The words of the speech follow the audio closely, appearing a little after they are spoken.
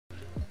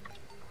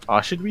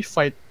Should we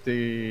fight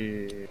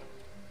the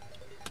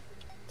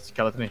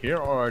skeleton here,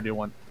 or do you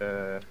want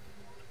the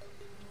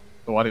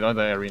one in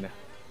the arena?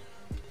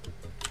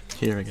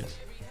 Here, I guess.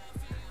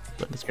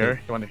 Let's Here? build,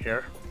 You want it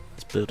here?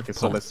 let's build Okay, a so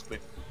plat- let's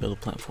build a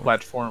platform.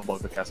 platform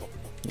above the castle.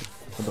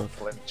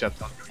 Above. Let me jet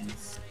down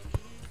trees.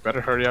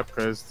 Better hurry up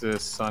because the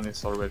sun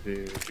is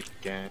already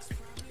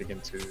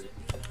begin to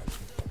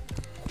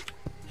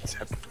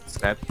set.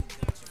 Not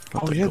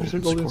Oh the yeah, there's a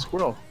golden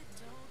squirrel. squirrel.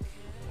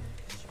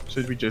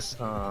 Should we just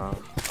I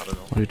don't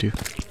know. What do you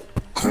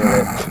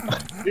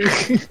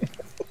do?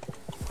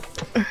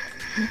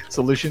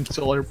 Solution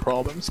to all your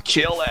problems?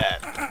 Kill it!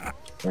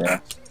 Yeah.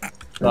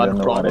 Got a don't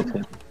know what I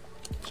problem?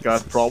 think.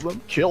 Got a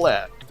problem? Kill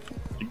it!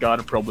 You got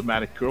a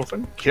problematic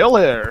girlfriend? Kill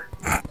her!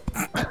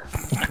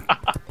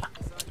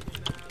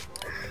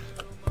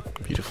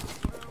 Beautiful.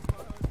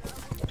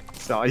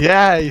 So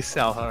yeah, you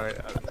sell her.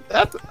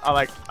 That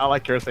I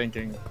like your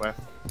thinking, Clef.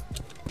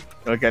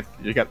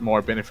 You get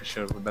more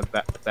beneficial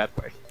that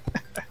way.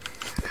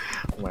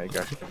 Oh my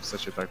gosh, I'm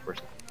such a dark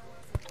person.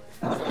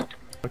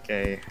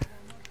 Okay.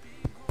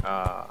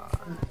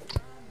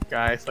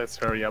 Guys, let's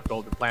hurry up,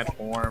 build the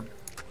platform.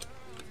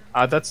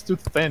 That's too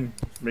thin.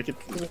 Make it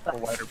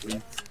wider,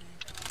 please.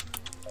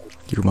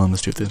 Your mom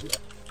is too thin.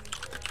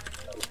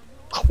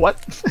 What?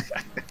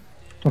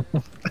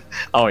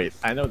 Oh wait,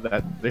 I know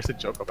that there's a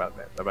joke about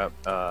that. About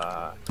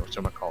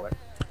whatchamacallit?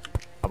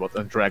 About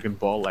a Dragon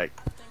Ball, like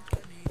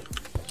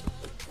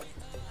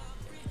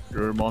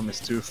your mom is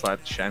too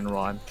fat.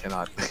 Shenron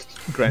cannot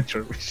grant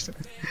her wish.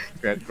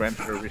 Grant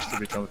her wish to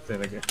become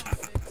thin again.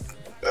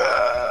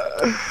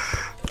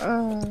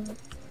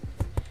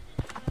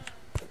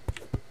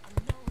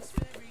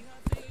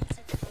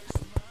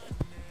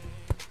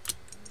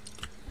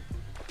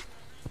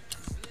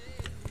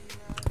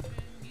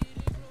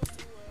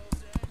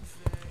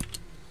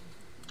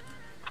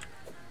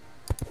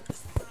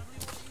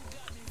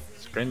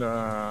 It's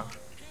kinda.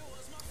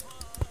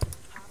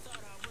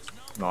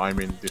 No, I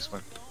mean this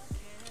one.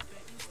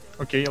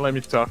 Okay, let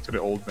me talk to the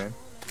old man.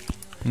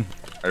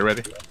 Are you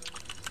ready?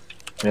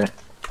 Yeah.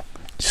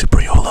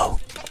 Super YOLO.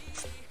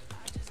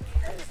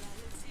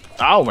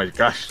 Oh my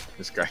gosh,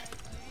 this guy.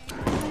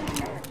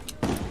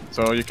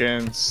 So you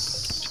can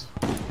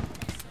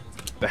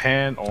the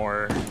hand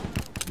or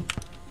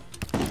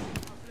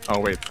oh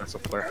wait, that's a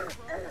flare.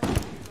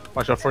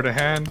 Watch out for the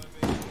hand.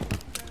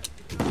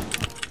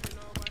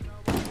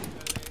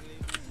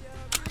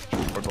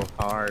 Go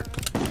hard.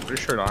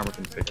 Pretty sure the armor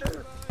can take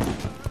it.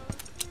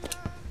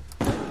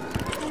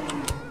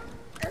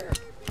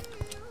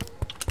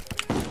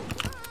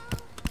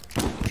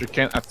 You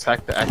can't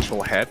attack the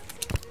actual head.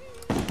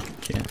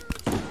 Can.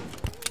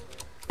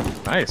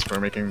 Nice, we're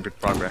making good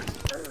progress.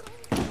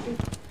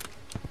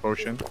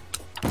 Potion.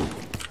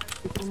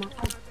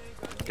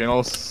 You can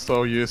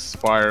also use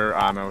fire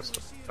ammo. It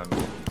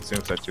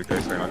seems that you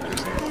guys are not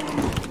using it.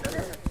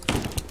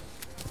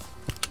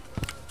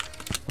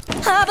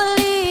 I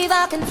believe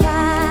I can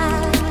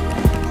fly.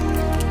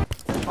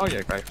 Oh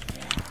yeah, guys.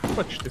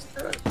 Watch this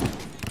guy.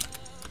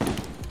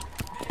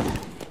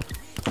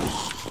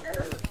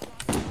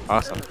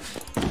 Awesome.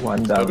 One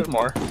A down. little bit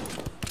more.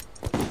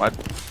 What?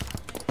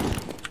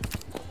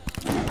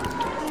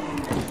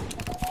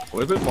 A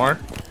little bit more.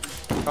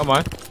 Come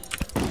on.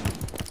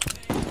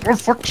 Oh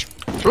fuck!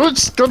 Oh,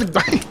 it's gonna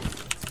die!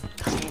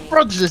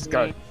 Bro, this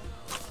guy!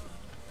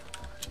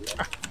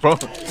 Bro!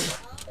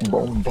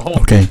 Boom. Boom!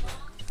 Okay.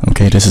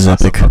 Okay, this is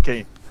Awesome. epic.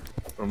 Okay.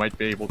 We might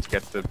be able to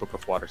get the Book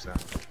of Waters now.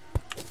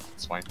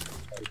 It's fine.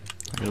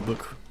 I got a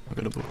book. I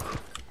got a book.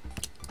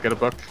 Get a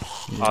book.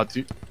 Yeah.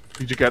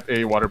 Did you get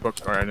a water book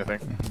or anything?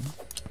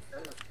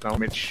 No,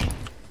 Mitch.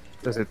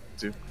 Does it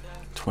do?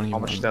 20. How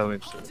much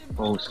damage?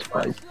 Oh,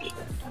 spike.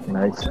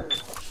 Nice.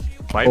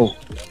 5? Oh,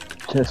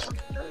 chest.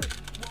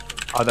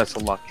 Oh, that's a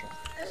lot.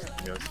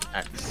 Yes,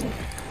 X.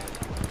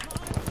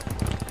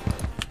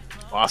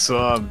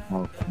 Awesome.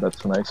 Oh,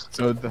 that's nice.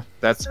 So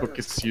that book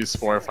is used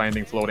for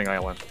finding floating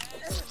island.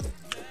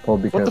 Oh,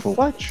 be What the careful.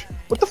 fudge?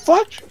 What the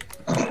fudge?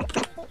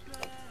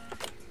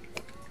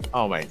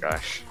 Oh my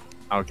gosh.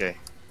 Okay,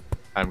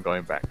 I'm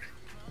going back.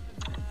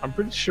 I'm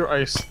pretty sure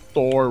I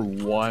store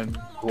one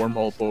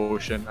wormhole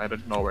potion. I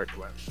don't know where it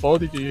went. Oh,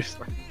 did you use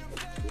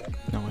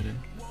it? No, I didn't.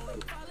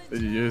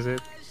 Did you use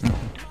it?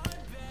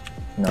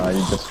 No, you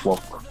just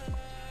walk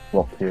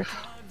here.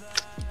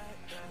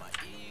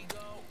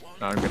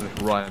 Now I'm gonna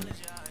run.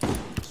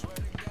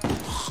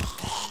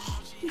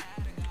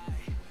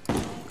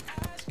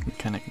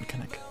 Mechanic.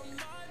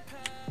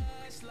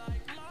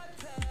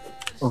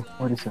 Oh,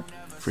 what is it?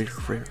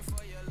 Freer.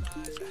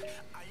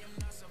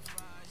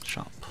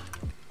 Shop.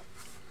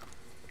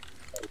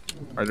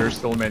 Are there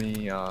still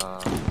many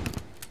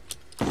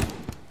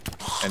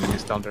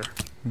enemies down there?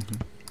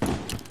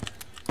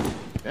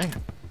 Dang.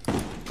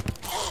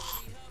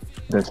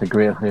 There's a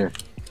grail here.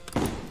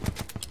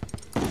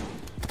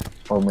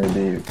 Or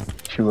maybe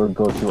she will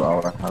go to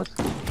our house.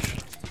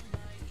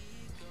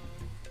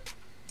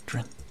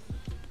 Drin.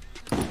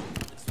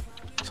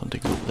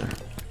 Something's up there.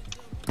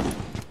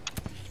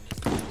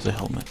 There's a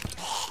helmet.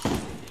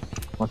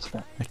 What? What's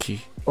that? A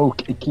key. Oh,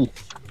 a key.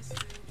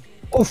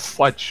 Oh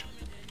fudge!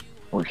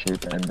 Oh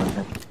shit, I don't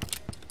have.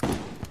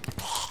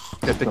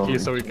 Get the key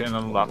so Sorry. we can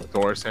unlock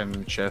doors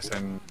and chests I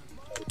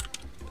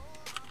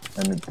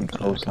need to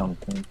throw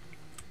something.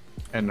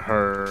 and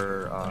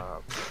her.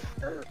 I'm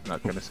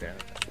not gonna say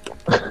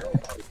anything.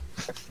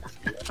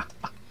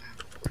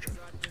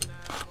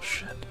 Oh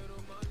shit.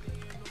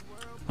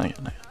 Not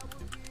yet, not yet.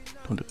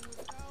 Don't do it.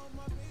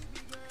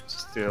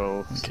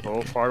 Still Okay, so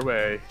okay. far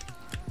away.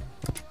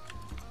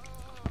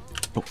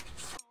 Oh.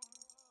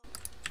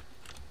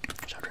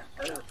 Shatter.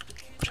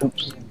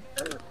 Oops.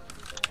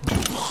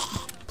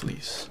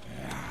 Please.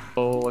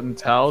 Oh,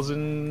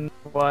 1,000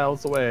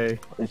 miles away.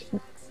 What is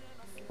this?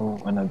 Oh,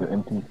 another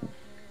NPC.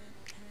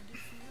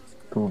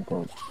 Two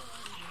gold.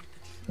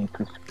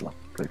 Increase block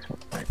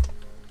placement. Right.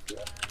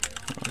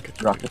 Okay.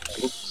 Rocket.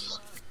 Oops.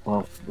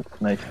 Wow,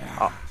 that's nice.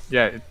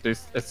 Yeah,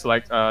 it's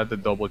like the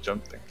double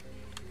jump thing.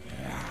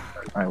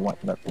 I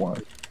want that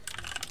one.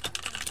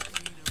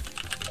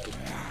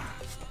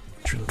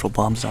 Should throw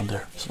bombs down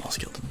there. Small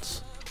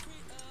skeletons.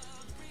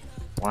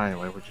 Why?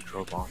 Why would you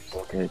throw bombs?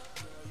 Okay.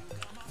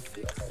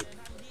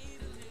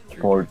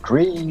 For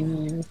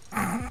 3.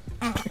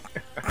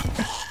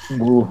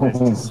 Boom.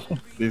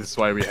 This is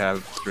why we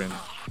have Drin.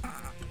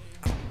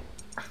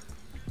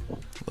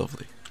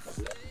 Lovely.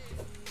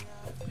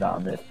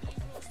 Damn it.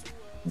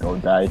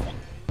 Don't die.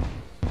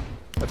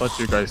 I thought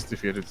you guys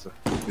defeated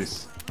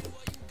this.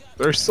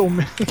 There's so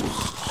many.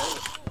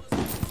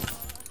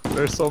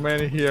 There's so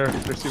many here.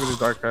 There's even a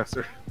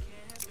Darkcaster.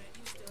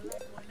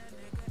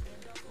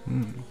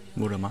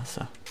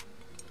 Muramasa.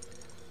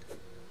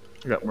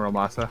 We got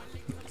Muramasa.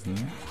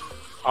 Hmm?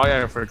 Oh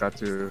yeah, I forgot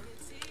to.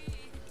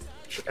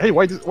 Hey,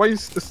 why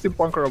is the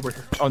steampunker over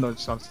here? Oh no,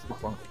 it's not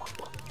steampunk.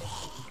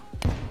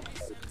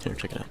 Here,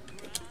 check it out.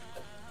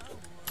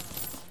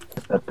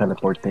 That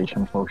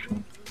teleportation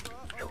potion.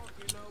 You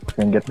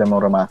can get the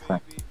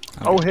Muramasa.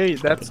 Oh hey,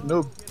 that's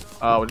noob.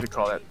 What do you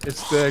call it?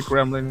 It's the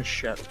gremlin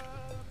shit.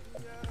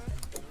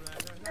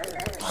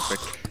 Epic.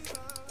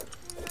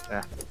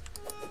 Yeah.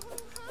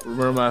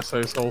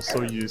 Muramasa is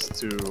also used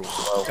to.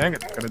 Dang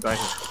it, I'm gonna die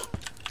here.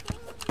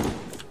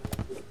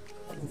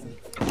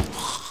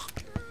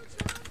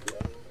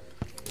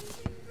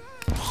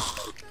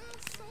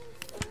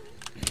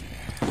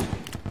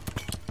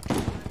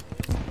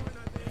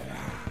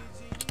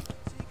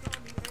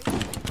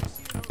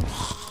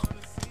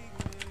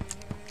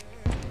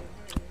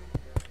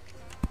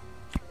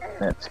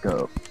 Let's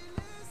go.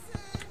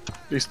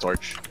 Please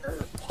torch.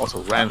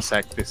 Also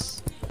ransack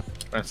this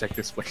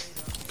place.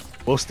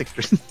 Glow stick.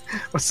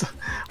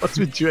 what's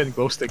with you and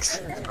glow sticks?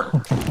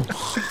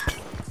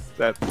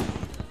 That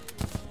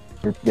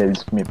It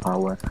gives me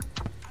power.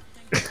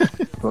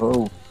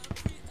 Oh.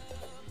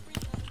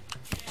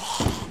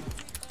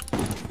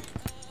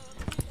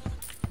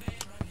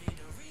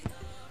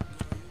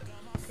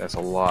 there's a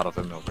lot of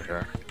them over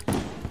here.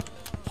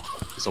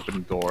 Just open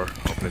the door.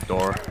 Open the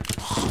door.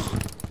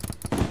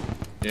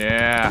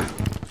 Yeah.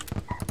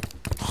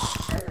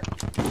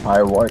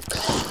 Fireworks.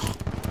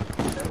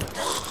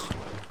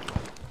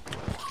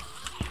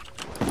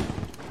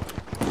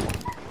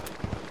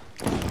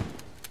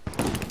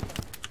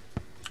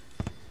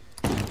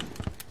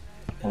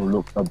 Oh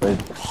look, a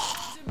bed.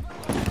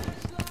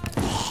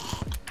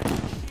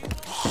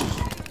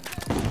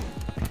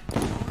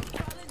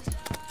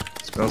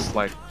 Smells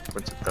like a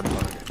bunch of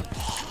gunpowder.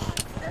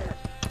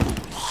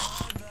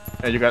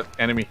 Hey, you got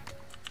enemy.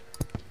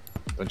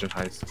 Dungeon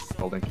heist.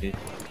 Golden key.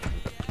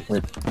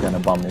 Wait, gonna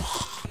bomb it.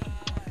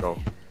 Go.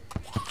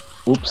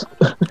 Oops.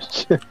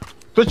 Shit.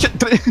 Switch it!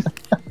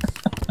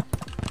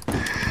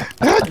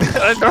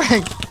 I'm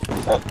dying!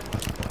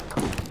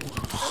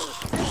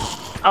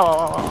 Ow,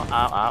 ow, ow,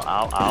 ow,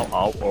 ow, ow,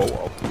 ow, ow,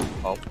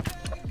 ow,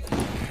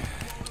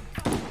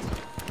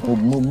 ow.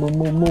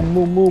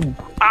 Move.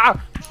 Ah!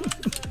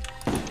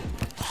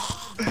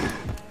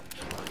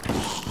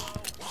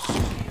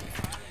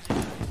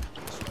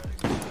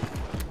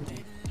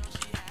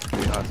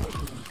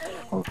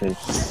 Okay.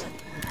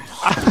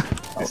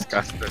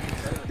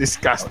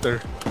 Disguster.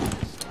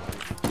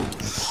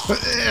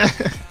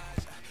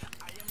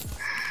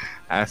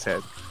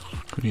 Asshole.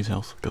 Who needs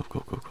health? Go.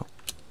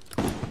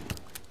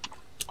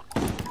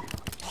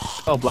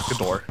 Oh, block the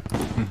door.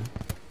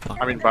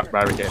 I mean,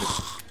 barricade it.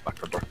 Block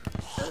the door.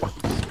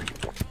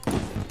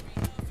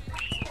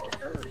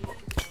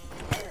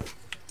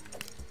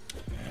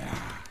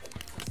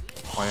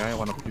 Why I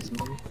want a piece of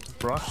me,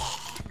 bruh?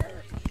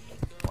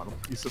 Want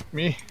a piece of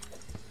me?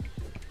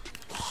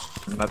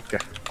 Not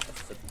good.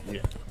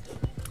 Yeah.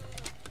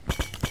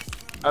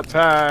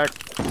 Attack!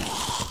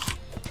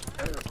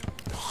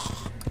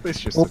 Please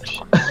just.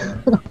 Oops.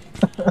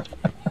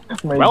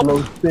 My Well.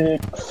 glow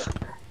sticks.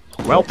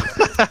 Well,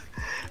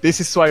 this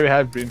is why we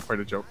have Green for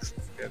the jokes.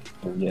 Good.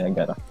 Oh, yeah, I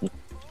got a key.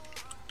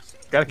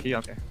 Got a key,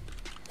 okay.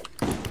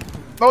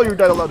 No, you're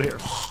not allowed here.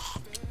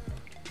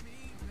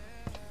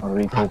 A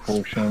recall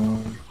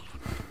potion.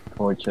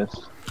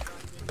 Torches.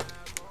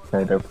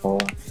 Feather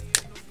fall.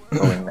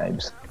 Throwing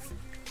knives.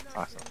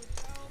 Awesome.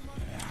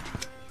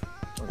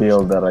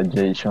 Feel the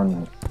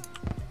radiation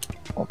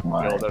of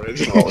my Feel the glow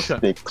radiation.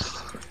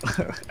 sticks.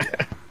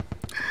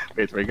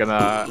 Wait, we're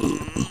gonna.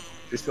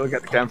 You still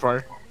get the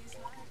campfire?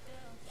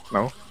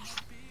 No.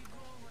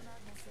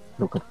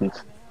 Look at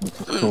this.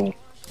 This is cool.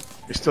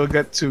 You still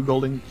get 2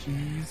 golden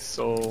keys,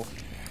 so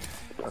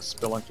a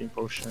spelunking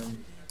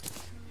potion.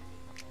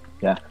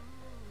 Yeah.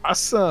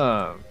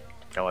 Awesome.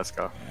 Okay, let's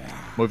go.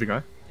 Moving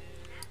on.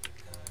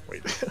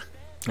 Wait,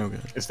 Okay.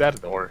 is that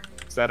a door?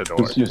 Is that a door?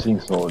 Who's using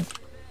sword?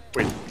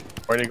 Wait,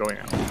 where are they going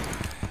now?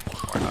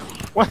 Or not?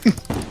 What?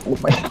 Oh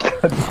my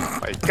god.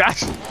 My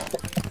gosh!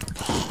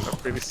 A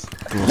pretty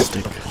Glow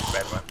stick.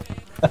 bad one.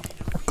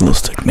 Glow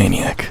stick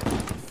maniac.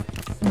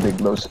 The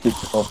glow stick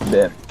of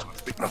death.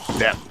 Speaking of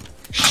death,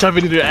 shove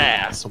it in your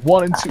ass.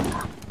 1 and 2.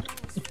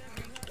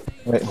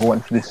 Wait, who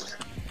wants this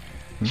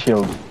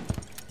shield?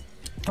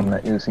 I'm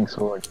not using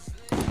sword.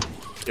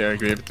 Here,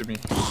 give it to me.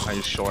 I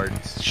use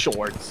shorts.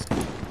 Shorts.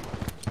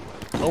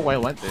 Oh, I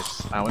want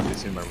this. I want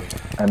this in my room.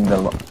 I'm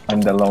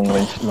the long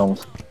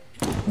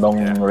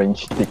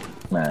range stick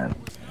man.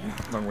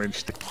 Long range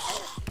stick.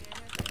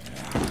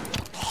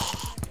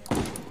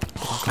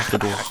 Lock off the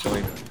door.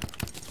 Actually,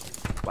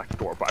 black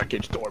door,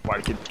 barricade, door,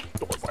 barricade,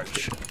 door,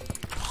 barricade.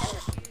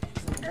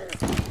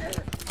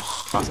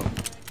 Awesome.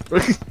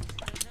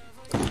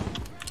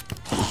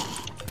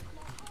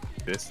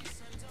 This.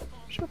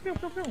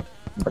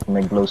 But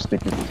my glow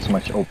stick is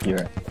much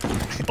OP'er.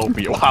 OP.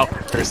 Wow,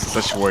 there's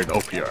such a word,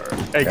 OPR.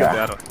 Hey, get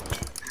Yeah. that.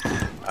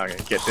 Okay,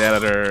 get that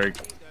other.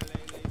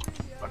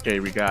 Okay,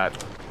 we got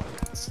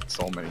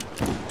so many.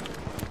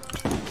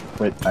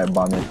 Wait, I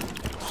bomb it.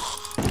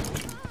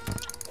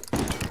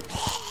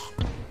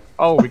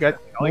 Oh, we got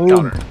Ooh.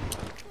 counter.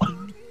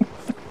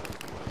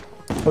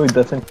 Oh, it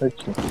doesn't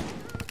hurt you.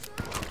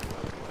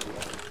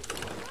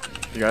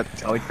 You got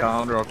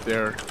telecounter up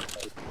there.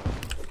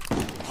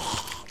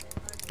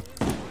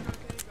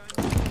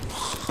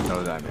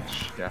 No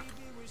damage. Yeah.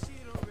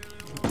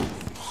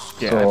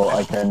 Yeah. So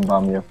I can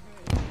bomb you.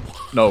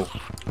 No,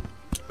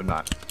 but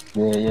not.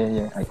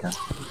 Yeah, I can.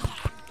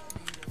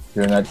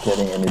 You're not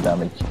getting any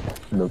damage.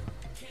 Look.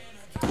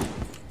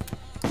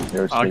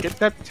 You're I'll safe. get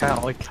that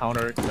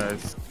telecounter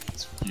because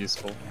it's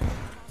useful.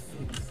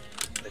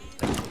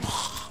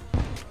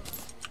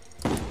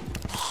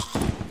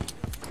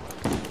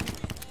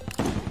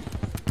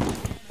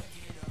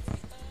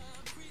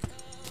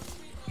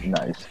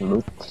 Nice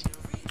loot.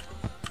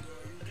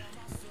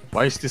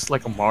 Why is this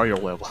like a Mario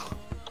level?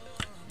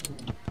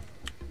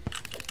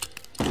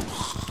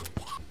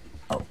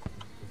 Oh,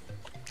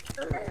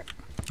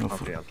 No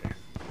Okay, okay.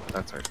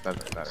 That's right, that's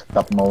right, that's right.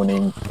 stop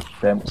moaning,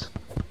 Thames.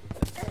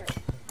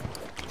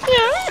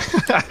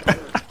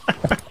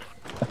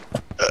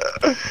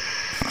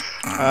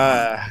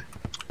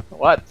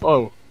 What?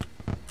 Oh.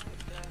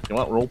 You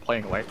want role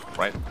playing, right?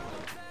 Right?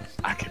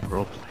 I can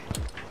role play.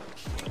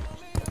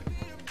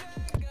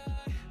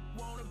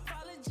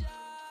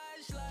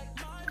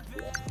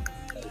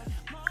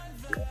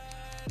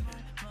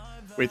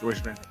 Wait,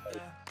 where's me?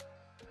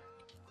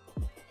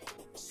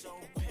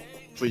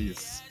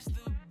 Please.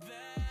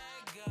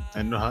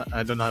 I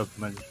don't have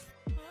money.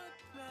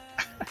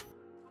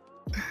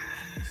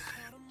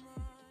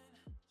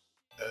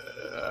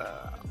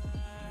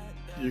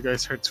 You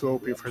guys are too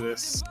OP for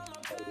this.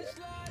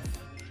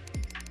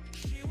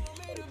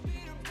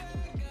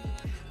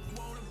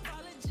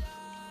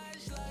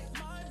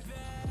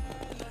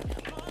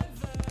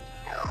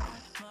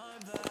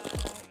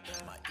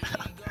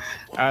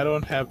 I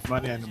don't have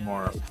money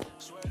anymore.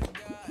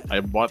 I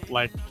bought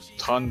like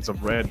tons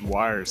of red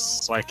wires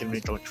so I can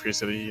make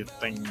electricity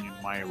thing in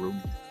my room.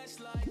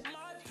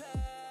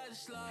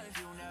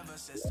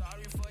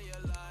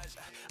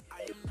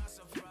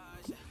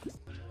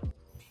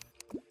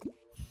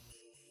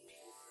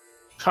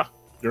 Ha!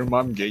 Your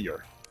mom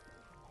gayer.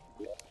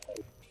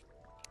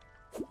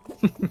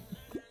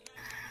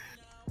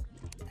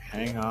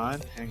 Hang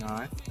on, hang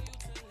on.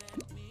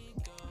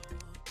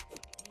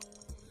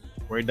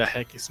 Where the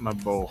heck is my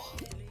bow?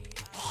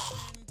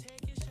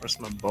 Where's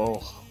my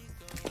bow?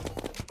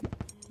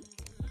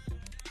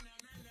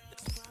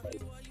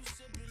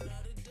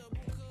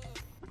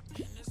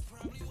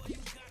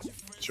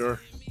 Sure.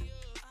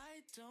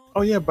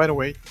 Oh yeah, by the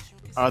way,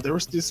 there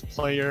was this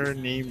player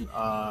named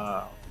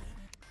I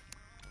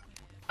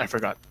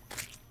forgot.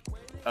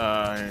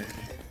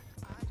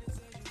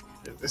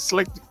 It's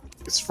like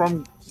it's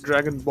from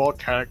Dragon Ball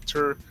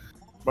character,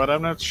 but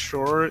I'm not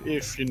sure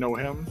if you know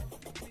him.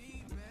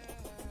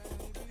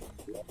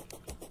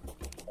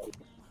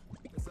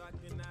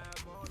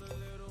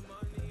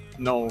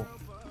 No.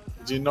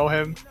 Do you know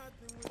him?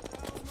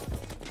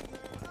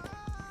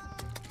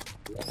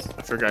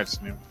 I forgot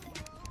his name.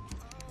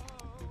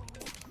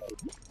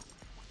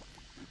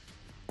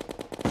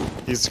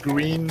 He's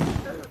green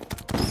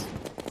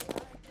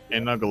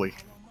and ugly.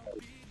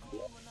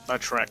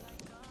 That's right.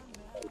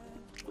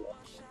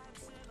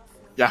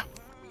 Yeah.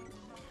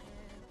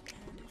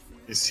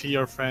 Is he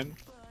your friend?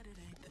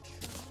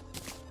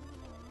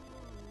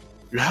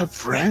 You have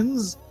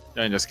friends?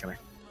 Yeah, I'm just kidding.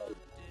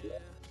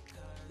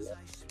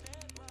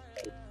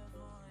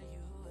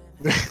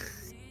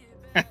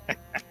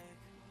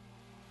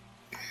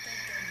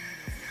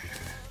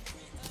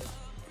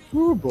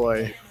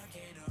 boy.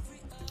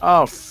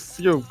 Oh,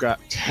 you got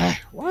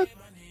what?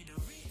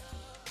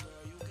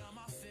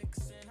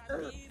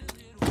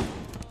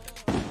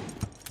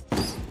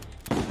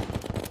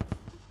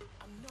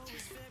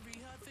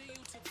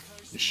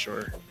 You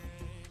sure?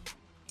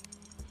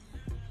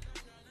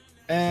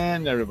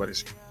 And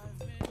everybody's.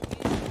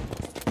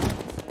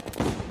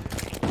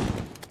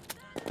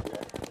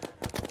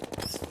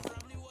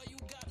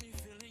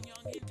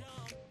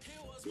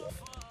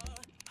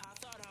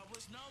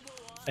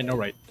 I know,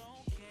 right?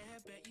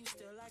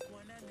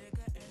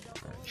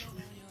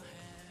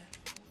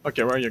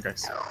 Okay, where are you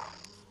guys?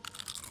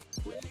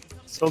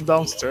 Still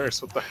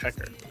downstairs. What the heck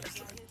are you guys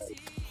doing?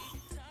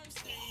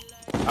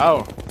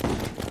 Oh,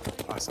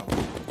 awesome.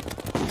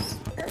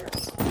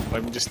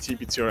 Let me just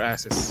TP to your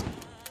asses.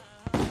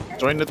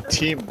 Join the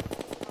team.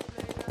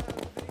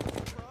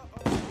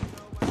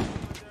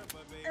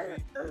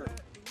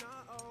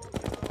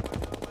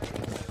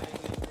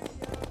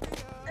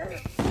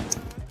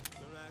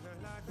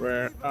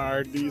 Where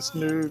are these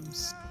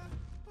noobs?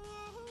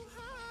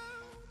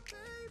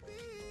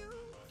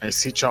 I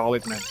see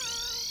chocolate man.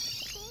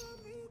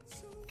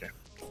 Okay.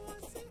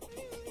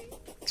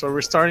 So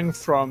we're starting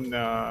from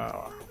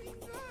the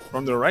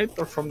right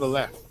or from the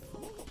left?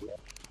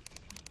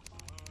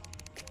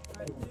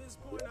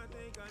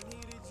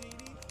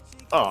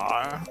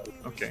 Ah,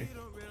 okay.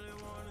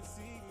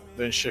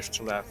 Then shift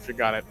to left. You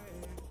got it.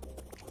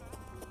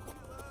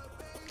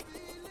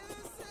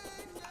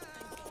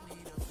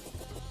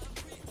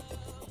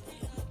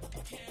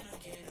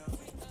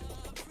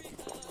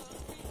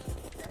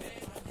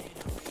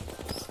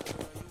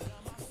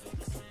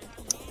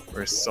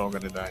 We're so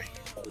gonna die.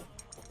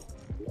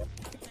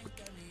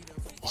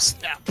 Oh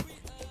snap!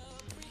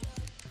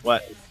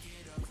 What?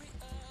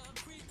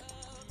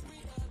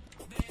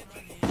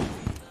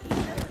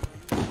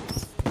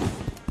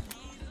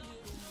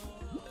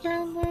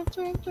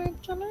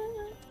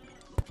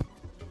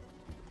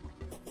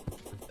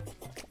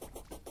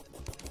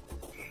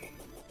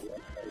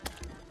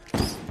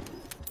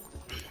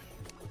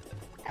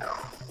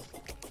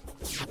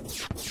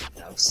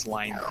 Yeah,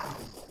 slime.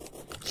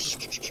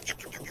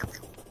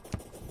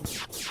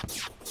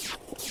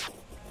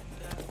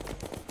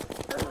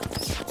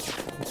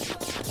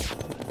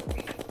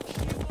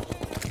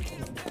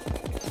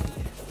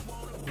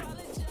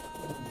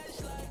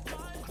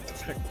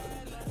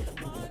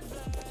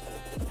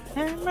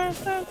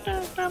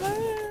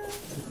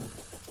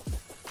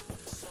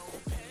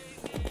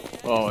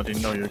 Oh, I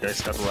didn't know you guys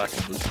got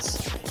rocket boots.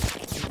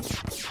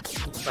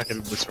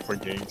 Rocket boots are for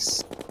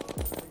gays.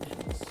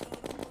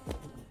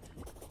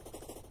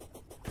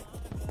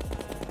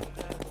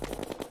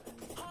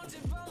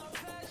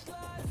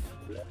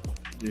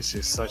 This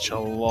is such a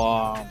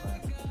long.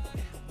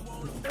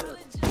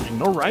 You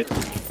know, right?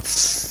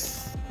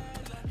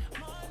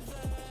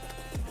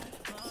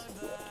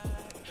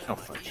 Oh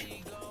fudge.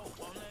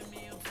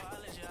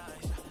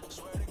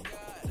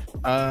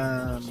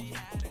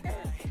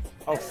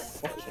 Oh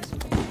fuck you.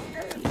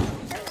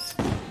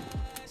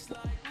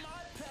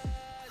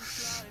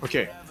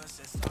 Okay.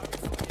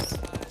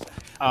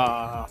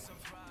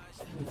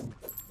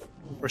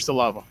 Where's the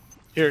lava?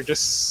 Here,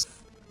 just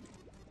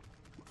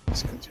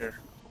come here.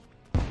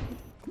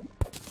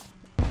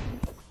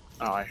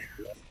 Alright.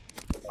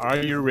 Are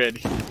you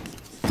ready?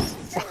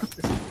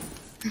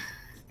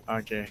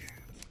 Okay.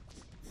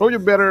 Oh, you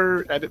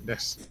better edit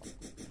this.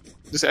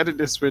 Just edit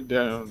this with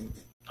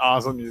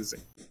awesome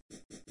music.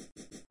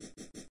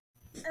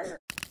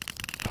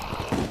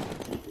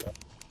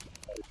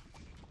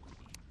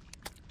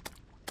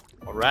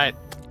 Alright.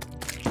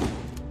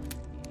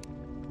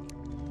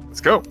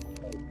 Let's go.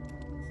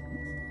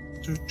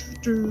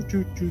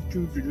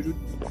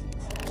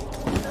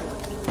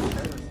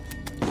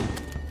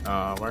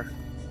 Where?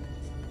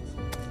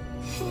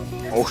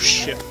 Oh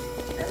shit.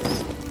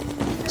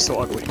 So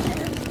ugly.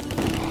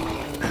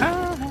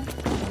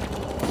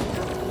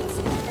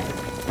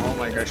 Oh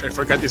my gosh, I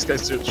forgot these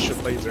guys shoot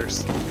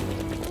lasers.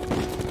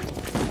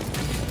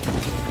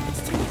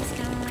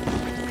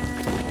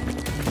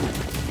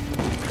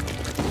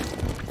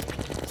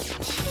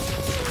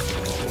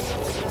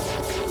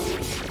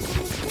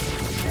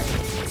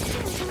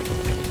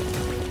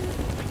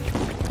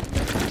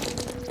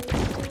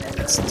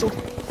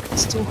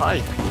 It's too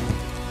high.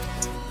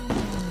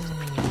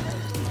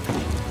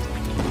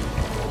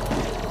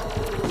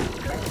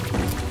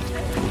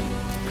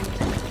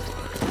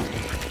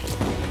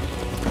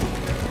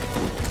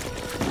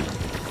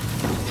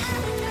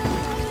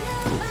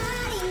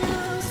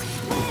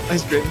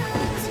 Nice dream.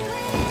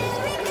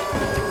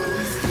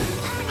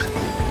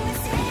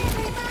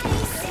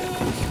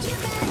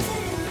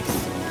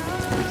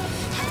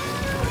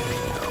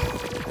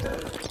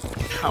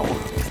 How?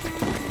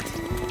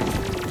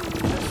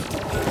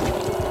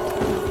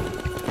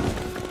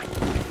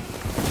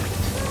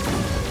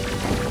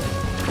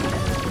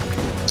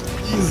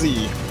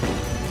 Easy.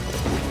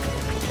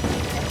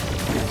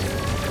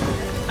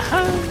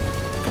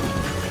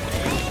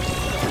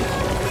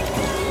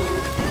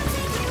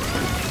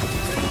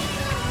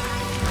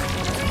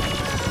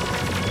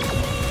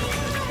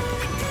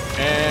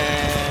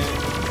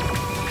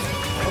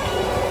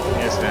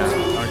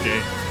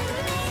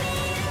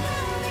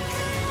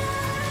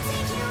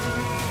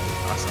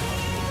 Awesome.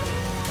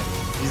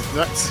 He's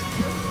nuts.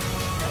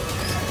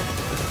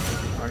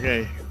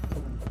 Okay.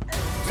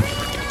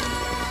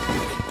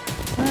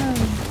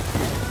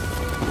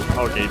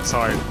 Okay, it's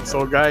hard.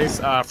 So guys,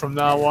 from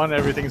now on,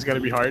 everything's gonna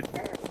be hard.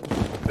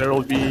 There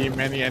will be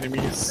many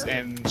enemies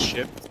and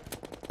shit.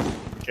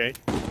 Okay.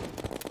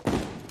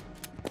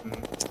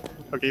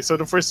 Okay, so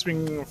the first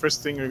thing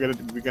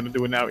we're gonna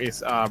do now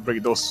is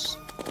break those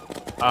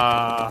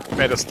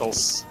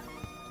pedestals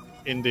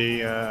in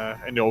the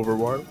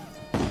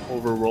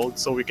overworld,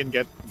 so we can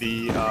get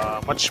the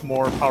much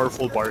more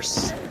powerful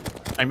bars.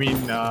 I mean,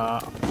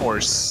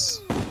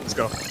 ores. Let's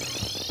go.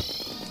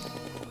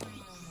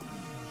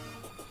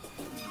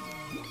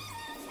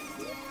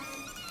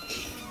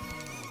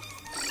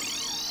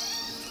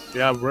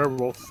 Yeah,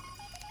 werewolf.